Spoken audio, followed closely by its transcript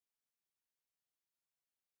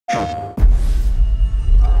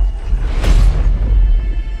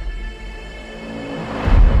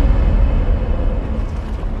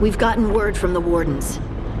We've gotten word from the wardens.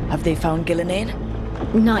 Have they found Gillenane?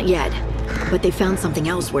 Not yet, but they found something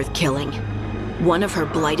else worth killing. One of her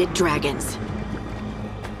blighted dragons.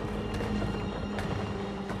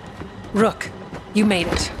 Rook, you made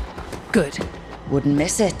it. Good. Wouldn't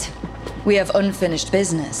miss it. We have unfinished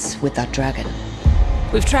business with that dragon.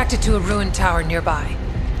 We've tracked it to a ruined tower nearby.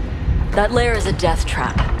 That lair is a death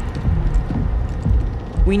trap.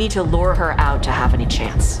 We need to lure her out to have any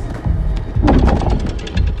chance.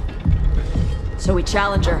 So we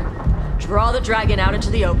challenge her, draw the dragon out into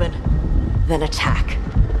the open, then attack.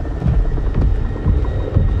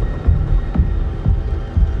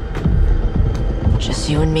 Just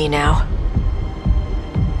you and me now.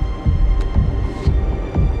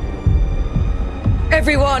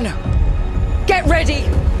 Everyone, get ready!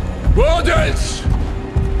 Wardens!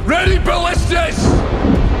 Ready ballistas!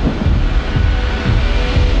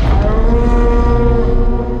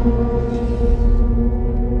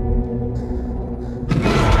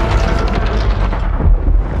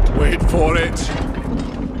 Wait for it.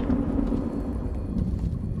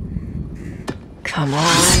 Come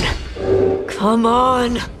on. Come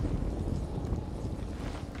on.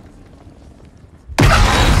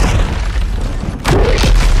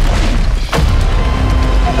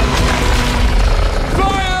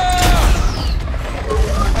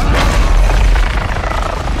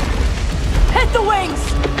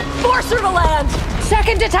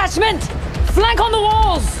 Second detachment! Flank on the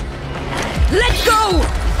walls! Let's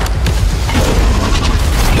go!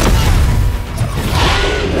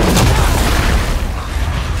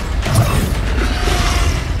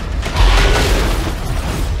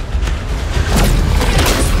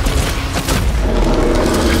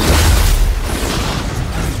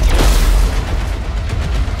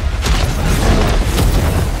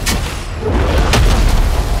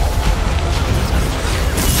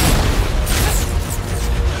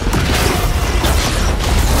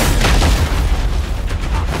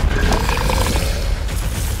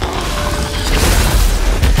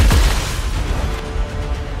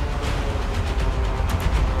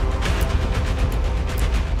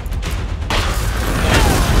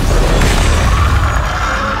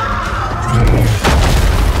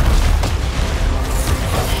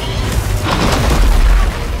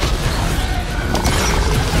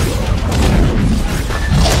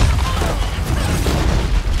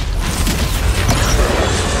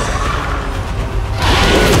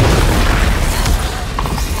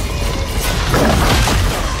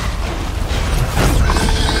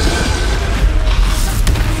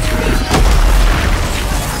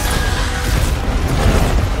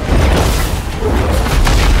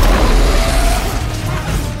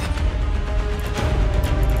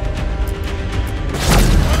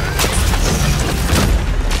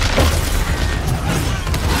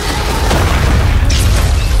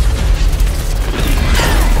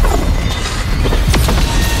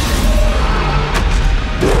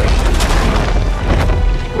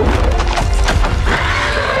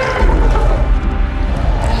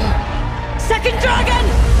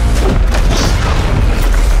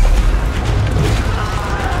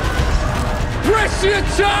 the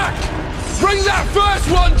attack! Bring that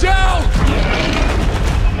first one down!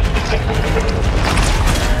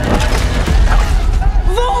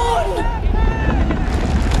 Vaughn!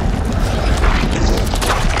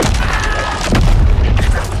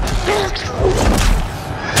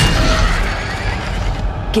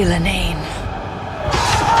 Gillenane.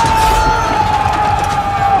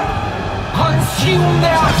 Consume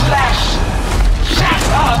their flesh!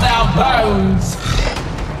 Shatter their bones!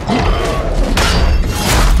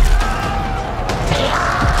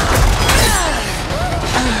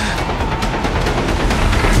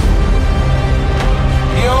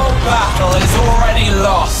 Your battle is already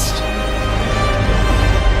lost!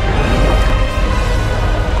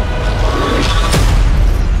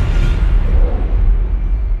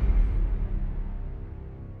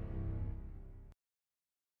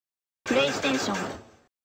 PlayStation